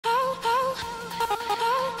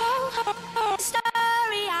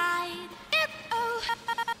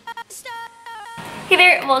Hey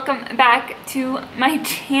there, welcome back to my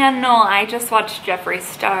channel. I just watched Jeffree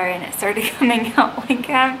Star and it started coming out like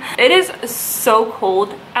him. It is so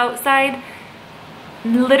cold outside.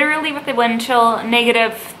 Literally with the wind chill,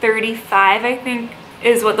 -35 I think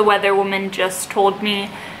is what the weather woman just told me.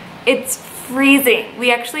 It's freezing.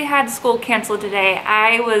 We actually had school canceled today.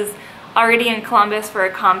 I was already in Columbus for a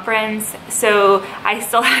conference, so I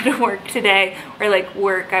still had to work today, or like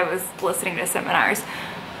work, I was listening to seminars.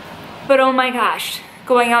 But oh my gosh,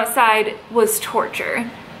 going outside was torture.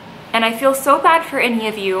 And I feel so bad for any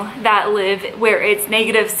of you that live where it's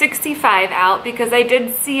 -65 out, because I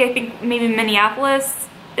did see, I think maybe Minneapolis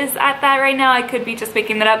is at that right now. I could be just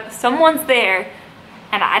making that up. Someone's there,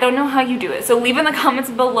 and I don't know how you do it. So leave in the comments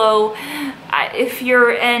below if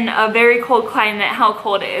you're in a very cold climate, how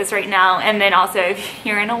cold it is right now. And then also if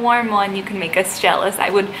you're in a warm one, you can make us jealous.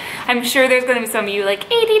 I'm sure there's gonna be some of you like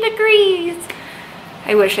 80 degrees.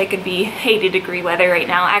 I wish I could be 80-degree weather right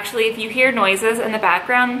now. Actually, if you hear noises in the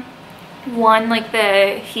background, one, like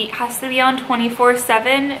the heat has to be on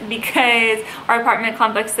 24/7 because our apartment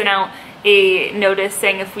complex sent out a notice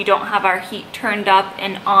saying if we don't have our heat turned up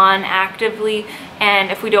and on actively, and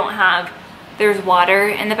if we don't have, there's water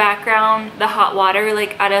in the background, the hot water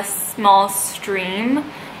like at a small stream,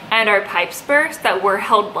 and our pipes burst, that we're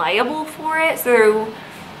held liable for it. So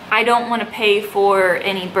I don't want to pay for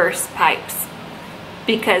any burst pipes,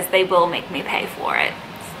 because they will make me pay for it.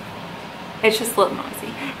 It's just a little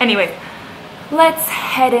noisy. Anyways, let's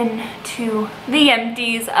head into the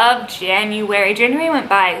empties of January. January went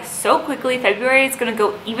by so quickly. February is gonna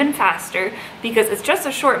go even faster because it's just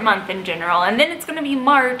a short month in general. And then it's gonna be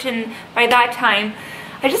March, and by that time,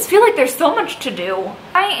 I just feel like there's so much to do.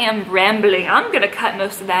 I am rambling. I'm gonna cut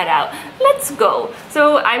most of that out. Let's go.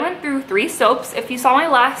 So I went through 3 soaps. If you saw my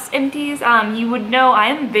last empties, you would know I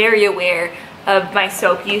am very aware of my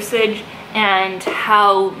soap usage and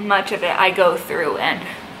how much of it I go through and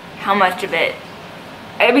how much of it,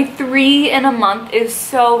 I mean 3 in a month is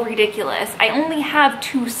so ridiculous. I only have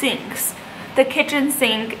 2 sinks, the kitchen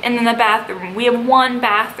sink and then the bathroom. We have 1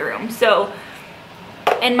 bathroom, so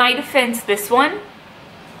in my defense, this one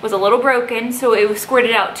was a little broken, so it was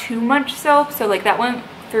squirted out too much soap, so like that went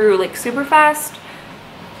through like super fast.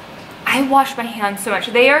 I wash my hands so much.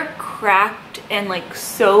 They are cracked and like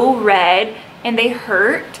so red and they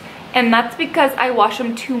hurt, and that's because I wash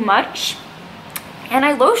them too much. And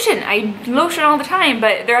I lotion all the time,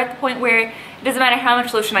 but they're at the point where it doesn't matter how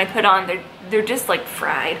much lotion I put on, they're just like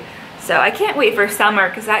fried. So I can't wait for summer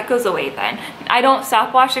because that goes away then. I don't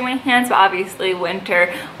stop washing my hands, but obviously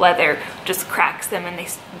winter weather just cracks them and they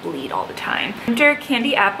bleed all the time. Winter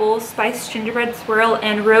candy apples, spiced gingerbread swirl,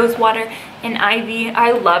 and rose water and ivy.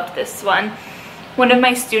 I loved this one. One of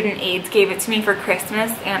my student aides gave it to me for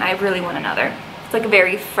Christmas, and I really want another. It's like a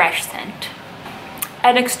very fresh scent.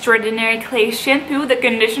 An Extraordinary Clay shampoo. The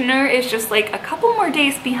conditioner is just like a couple more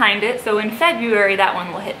days behind it, so in February that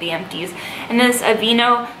one will hit the empties. And this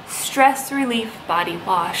Aveeno Stress Relief Body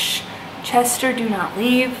Wash. Chester, do not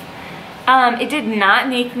leave. It did not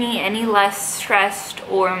make me any less stressed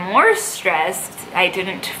or more stressed. I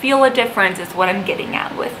didn't feel a difference is what I'm getting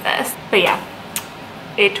at with this. But yeah,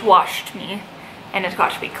 it washed me and it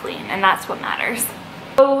got to be clean, and that's what matters.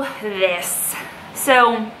 Oh, this.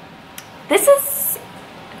 So this is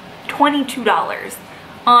 $22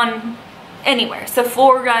 on anywhere.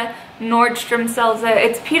 Sephora, Nordstrom sells it.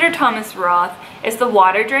 It's Peter Thomas Roth. It's the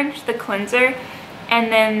Water Drench, the cleanser,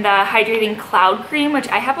 and then the Hydrating Cloud Cream, which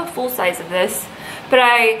I have a full size of this, but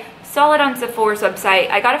I saw it on Sephora's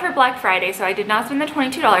website. I got it for Black Friday, so I did not spend the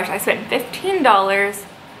 $22. I spent $15.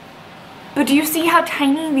 But do you see how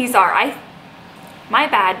tiny these are? My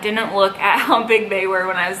bad, didn't look at how big they were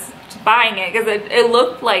when I was buying it, because it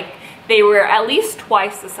looked like they were at least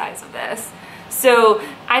twice the size of this. So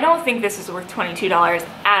I don't think this is worth $22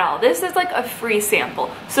 at all. This is like a free sample.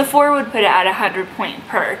 Sephora would put it at a 100-point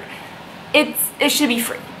perk. It should be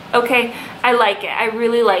free, okay? I like it. I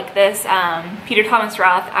really like this. Peter Thomas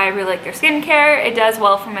Roth, I really like their skincare. It does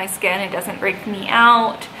well for my skin. It doesn't break me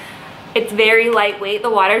out. It's very lightweight, the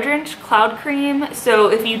Water Drench Cloud Cream, so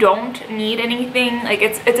if you don't need anything, like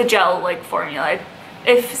it's a gel like formula.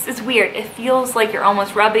 It's weird. It feels like you're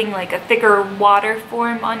almost rubbing like a thicker water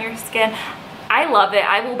form on your skin. I love it.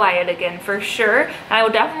 I will buy it again for sure. I will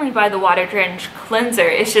definitely buy the Water Drench Cleanser.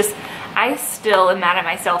 It's just, I still am mad at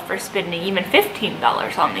myself for spending even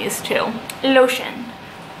 $15 on these two. Lotion.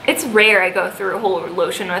 It's rare I go through a whole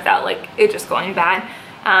lotion without like it just going bad.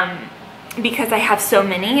 Because I have so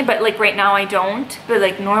many, but like right now I don't. But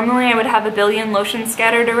like normally I would have a billion lotions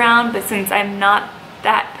scattered around, but since I'm not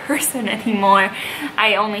that person anymore.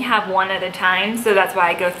 I only have one at a time, so that's why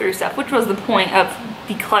I go through stuff, which was the point of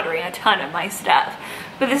decluttering a ton of my stuff.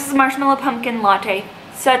 But this is Marshmallow Pumpkin Latte.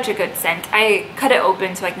 Such a good scent. I cut it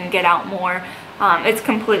open so I can get out more. It's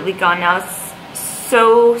completely gone now. It's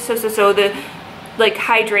so the like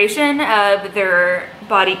hydration of their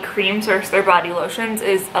body creams versus their body lotions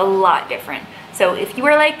is a lot different. So if you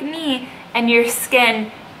are like me and your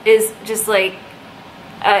skin is just like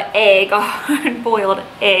an egg, a hard-boiled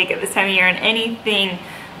egg at this time of year, and anything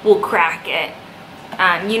will crack it,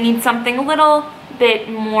 you need something a little bit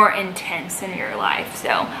more intense in your life. So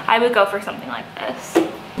I would go for something like this.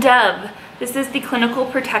 Dove. This is the Clinical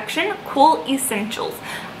Protection Cool Essentials.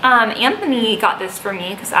 Anthony got this for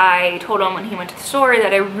me because I told him when he went to the store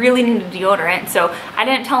that I really needed deodorant. So I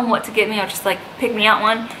didn't tell him what to get me. I was just like, pick me out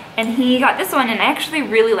one. And he got this one, and I actually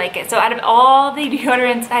really like it. So out of all the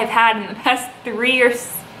deodorants I've had in the past 3 or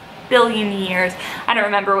billion years, I don't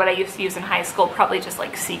remember what I used to use in high school, probably just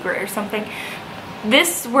like Secret or something.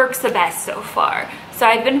 This works the best so far. So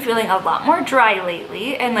I've been feeling a lot more dry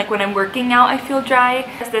lately, and like when I'm working out I feel dry.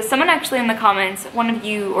 So someone actually in the comments, one of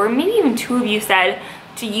you or maybe even 2 of you, said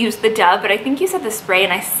to use the Dove, but I think you said the spray,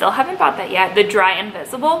 and I still haven't bought that yet, the Dry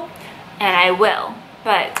Invisible, and I will.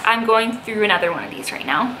 But I'm going through another one of these right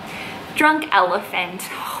now. Drunk Elephant.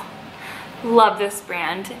 Oh, love this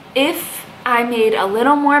brand. If I made a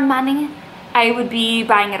little more money, I would be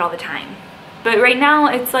buying it all the time. But right now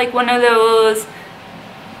it's like one of those,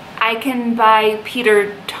 I can buy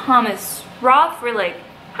Peter Thomas Roth for like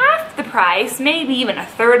half the price, maybe even a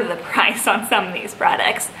third of the price on some of these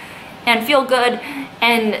products, and feel good.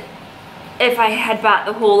 And if I had bought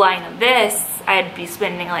the whole line of this, I'd be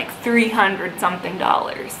spending like $300 something,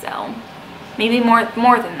 so maybe more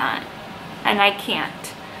than that, and I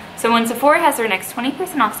can't. So when Sephora has their next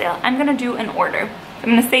 20% off sale, I'm gonna do an order. I'm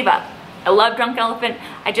gonna save up. I love Drunk Elephant,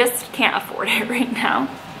 I just can't afford it right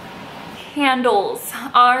now. Candles.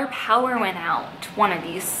 Our power went out one of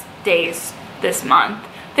these days this month.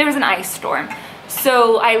 There was an ice storm.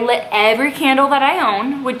 So I lit every candle that I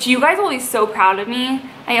own, which you guys are always so proud of me.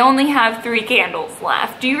 I only have 3 candles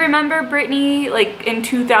left. Do you remember Brittany, like in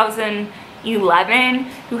 2011,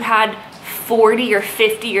 who had 40 or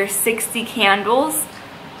 50 or 60 candles?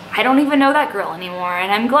 I don't even know that girl anymore,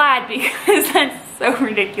 and I'm glad, because that's so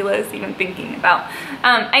ridiculous even thinking about.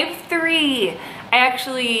 I have 3. I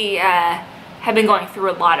actually have been going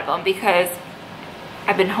through a lot of them because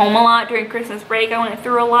I've been home a lot during Christmas break. I went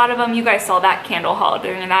through a lot of them. You guys saw that candle haul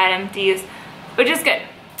during that Empties, which is good.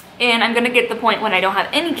 And I'm gonna get to the point when I don't have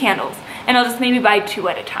any candles, and I'll just maybe buy 2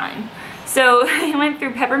 at a time. So I went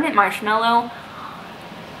through Peppermint Marshmallow.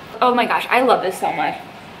 Oh my gosh, I love this so much.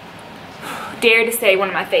 Dare to say one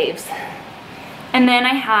of my faves. And then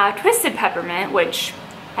I have Twisted Peppermint, which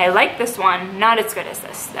I like this one, not as good as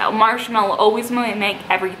this though. Marshmallow always make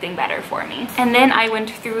everything better for me. And then I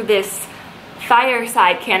went through this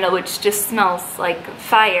Fireside candle, which just smells like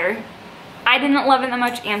fire. I didn't love it that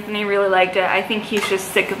much. Anthony really liked it. I think he's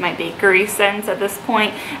just sick of my bakery scents at this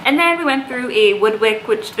point. And then we went through a Woodwick,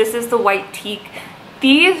 which this is the White Teak.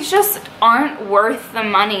 These just aren't worth the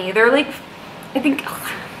money. They're like, I think,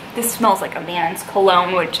 this smells like a man's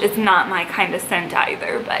cologne, which is not my kind of scent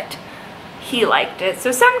either, but he liked it.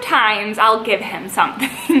 So sometimes I'll give him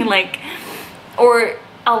something, like, or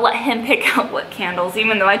I'll let him pick out what candles,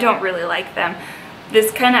 even though I don't really like them.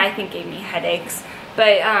 This kind of, I think, gave me headaches,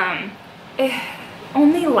 but it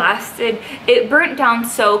only lasted, it burnt down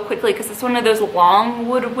so quickly because it's one of those long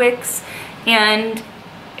wood wicks, and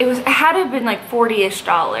it had to have been like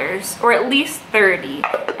 $40-ish, or at least 30.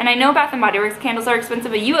 And I know Bath & Body Works candles are expensive,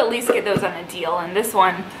 but you at least get those on a deal. And this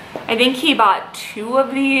one, I think he bought 2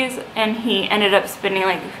 of these, and he ended up spending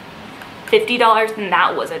like $50, and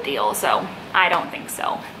that was a deal. So I don't think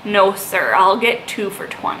so. No sir, I'll get 2 for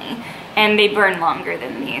 $20. And they burn longer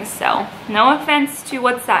than these, so no offense to,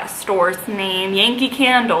 what's that store's name, Yankee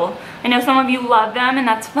Candle. I know some of you love them, and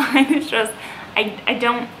that's fine. It's just I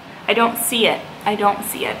don't see it. I don't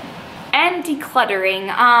see it. And decluttering.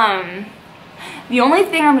 The only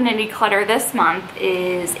thing I'm gonna declutter this month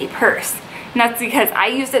is a purse, and that's because I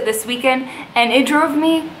used it this weekend and it drove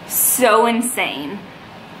me so insane.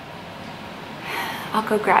 I'll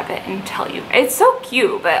go grab it and tell you. It's so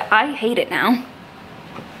cute, but I hate it now.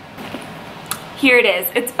 Here it is.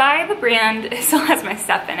 It's by the brand, it still has my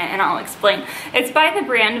stuff in it, and I'll explain. It's by the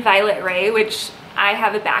brand Violet Ray, which I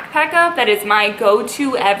have a backpack of that is my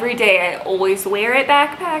go-to everyday, I always wear it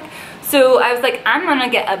backpack. So I was like, I'm gonna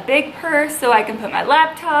get a big purse so I can put my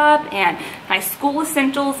laptop and my school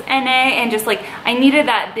essentials in it, and just like, I needed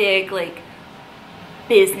that big like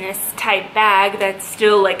business type bag that's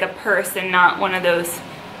still like a purse and not one of those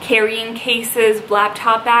carrying cases,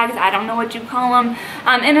 laptop bags, I don't know what you call them.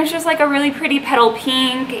 And it's just like a really pretty petal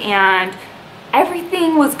pink, and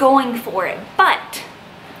everything was going for it. But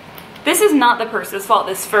this is not the purse's fault,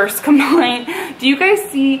 this first complaint. Do you guys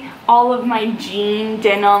see all of my jean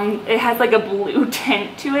denim? It has like a blue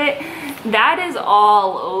tint to it. That is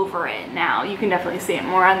all over it now. You can definitely see it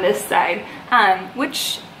more on this side,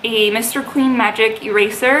 which a Mr. Clean Magic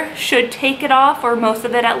eraser should take it off, or most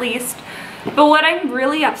of it at least. But what I'm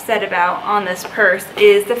really upset about on this purse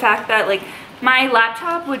is the fact that like my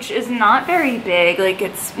laptop, which is not very big, like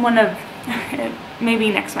it's one of, maybe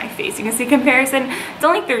next to my face you can see comparison, it's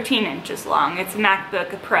only 13 inches long. It's a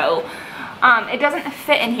MacBook Pro. It doesn't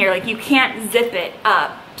fit in here, like you can't zip it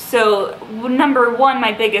up. So number one,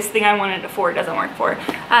 my biggest thing I wanted it for doesn't work for.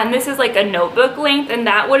 This is like a notebook length, and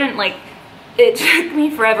that wouldn't, like, it took me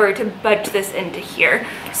forever to budge this into here.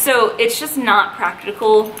 So it's just not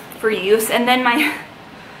practical for use. And then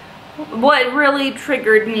what really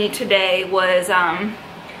triggered me today was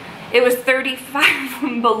it was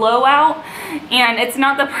 35 below out, and it's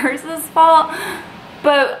not the purse's fault,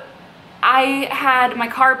 but I had my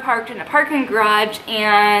car parked in a parking garage,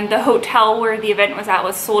 and the hotel where the event was at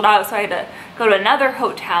was sold out, so I had to go to another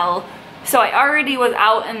hotel. So I already was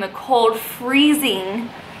out in the cold, freezing.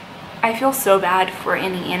 I feel so bad for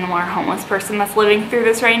any animal or homeless person that's living through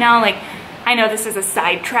this right now. Like, I know this is a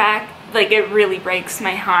sidetrack, like it really breaks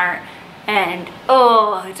my heart, and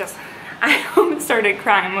oh, I almost started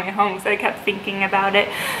crying on my way home because I kept thinking about it.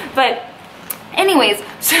 But anyways,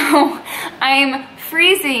 so I'm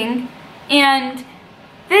freezing, and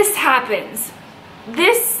this happens.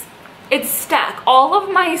 It's stuck. All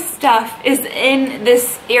of my stuff is in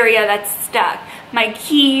this area that's stuck. My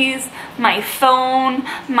keys, my phone,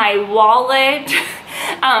 my wallet.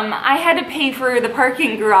 I had to pay for the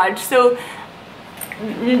parking garage. So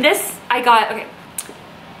okay,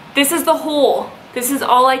 this is the hole. This is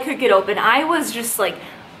all I could get open. I was just like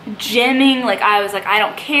gymming, like I was like, I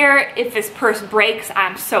don't care if this purse breaks.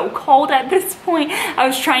 I'm so cold at this point. I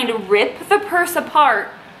was trying to rip the purse apart.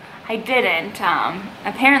 I didn't.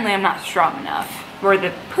 Apparently I'm not strong enough, or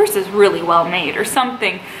the purse is really well made or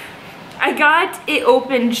something. I got it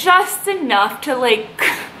open just enough to like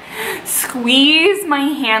squeeze my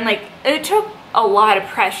hand. Like, it took a lot of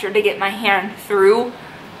pressure to get my hand through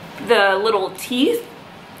the little teeth,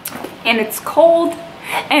 and it's cold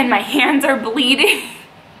and my hands are bleeding.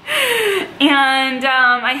 And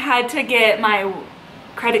I had to get my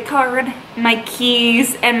credit card, my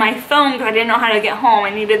keys, and my phone because I didn't know how to get home.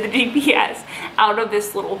 I needed the GPS out of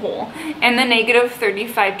this little hole in the negative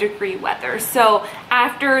 35-degree weather. So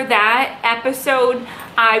after that episode,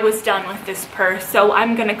 I was done with this purse. So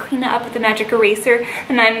I'm gonna clean it up with the magic eraser,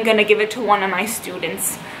 and I'm gonna give it to one of my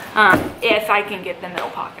students if I can get the middle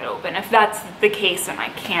pocket open. If that's the case and I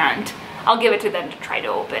can't, I'll give it to them to try to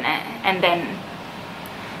open it, and then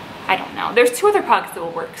I don't know. There's 2 other pockets that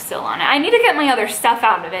will work still on it. I need to get my other stuff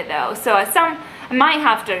out of it though, so I might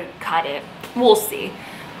have to cut it. We'll see.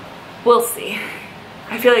 We'll see.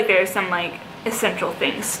 I feel like there's some like essential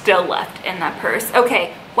things still left in that purse.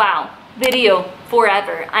 Okay, wow. Video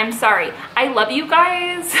forever. I'm sorry. I love you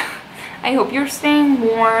guys. I hope you're staying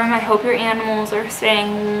warm. I hope your animals are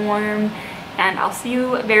staying warm. And I'll see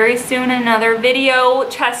you very soon in another video.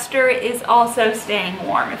 Chester is also staying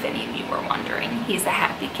warm, if any of you were wondering. He's a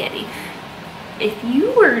happy kitty. If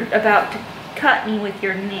you were about to cut me with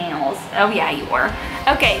your nails. Oh yeah, you were.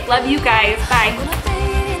 Okay, love you guys. Bye.